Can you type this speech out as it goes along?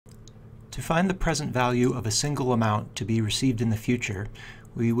To find the present value of a single amount to be received in the future,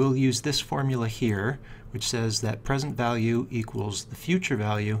 we will use this formula here, which says that present value equals the future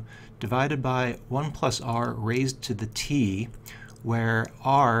value divided by 1 plus r raised to the t, where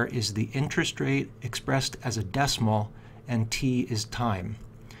r is the interest rate expressed as a decimal and t is time.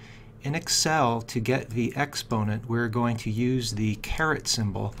 In Excel, to get the exponent, we're going to use the caret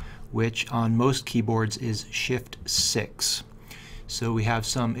symbol, which on most keyboards is Shift 6. So we have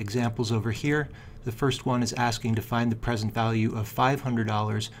some examples over here. The first one is asking to find the present value of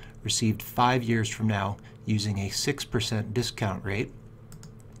 $500 received 5 years from now using a 6% discount rate.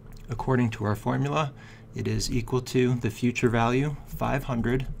 According to our formula, it is equal to the future value,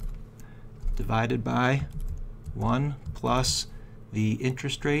 500, divided by 1 plus the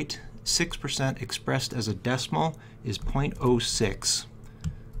interest rate, 6% expressed as a decimal is 0.06.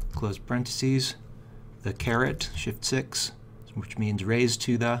 Close parentheses, the caret, Shift 6, which means raised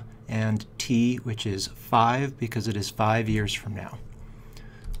to the, and t, which is 5 because it is 5 years from now.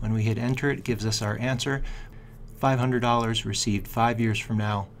 When we hit enter, it gives us our answer. $500 received 5 years from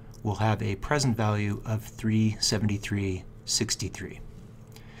now will have a present value of $373.63.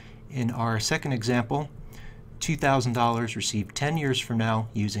 In our second example, $2,000 received 10 years from now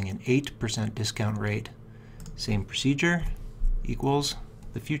using an 8% discount rate. Same procedure, equals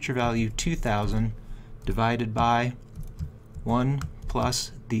the future value 2,000 divided by 1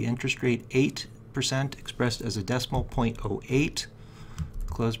 plus the interest rate 8% expressed as a decimal 0.08,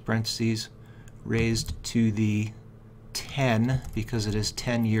 close parentheses, raised to the 10 because it is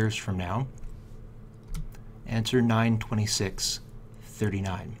 10 years from now. Answer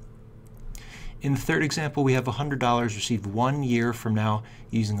 926.39. In the third example, we have $100 received 1 year from now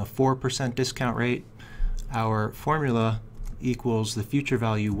using a 4% discount rate. Our formula equals the future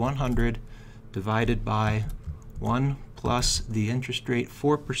value 100 divided by 1 plus the interest rate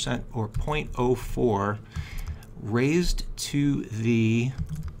 4% or 0.04 raised to the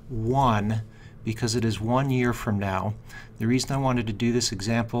 1 because it is 1 year from now. The reason I wanted to do this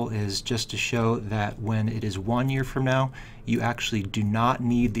example is just to show that when it is 1 year from now, you actually do not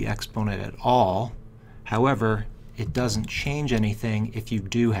need the exponent at all. However, it doesn't change anything if you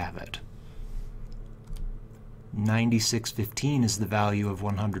do have it. 96.15 is the value of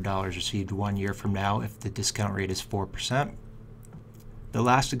 $100 received 1 year from now if the discount rate is 4%. The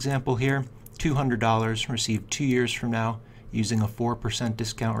last example here, $200 received 2 years from now using a 4%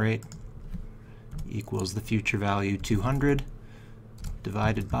 discount rate, equals the future value 200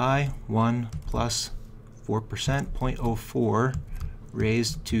 divided by 1 plus 4%, 0.04,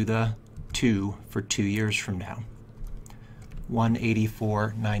 raised to the 2 for 2 years from now,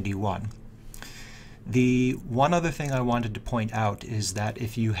 184.91. The one other thing I wanted to point out is that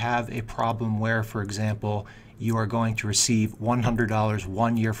if you have a problem where, for example, you are going to receive $100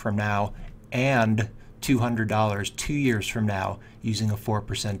 1 year from now and $200 2 years from now using a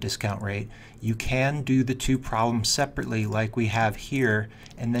 4% discount rate, you can do the two problems separately like we have here,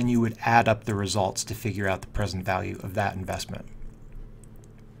 and then you would add up the results to figure out the present value of that investment.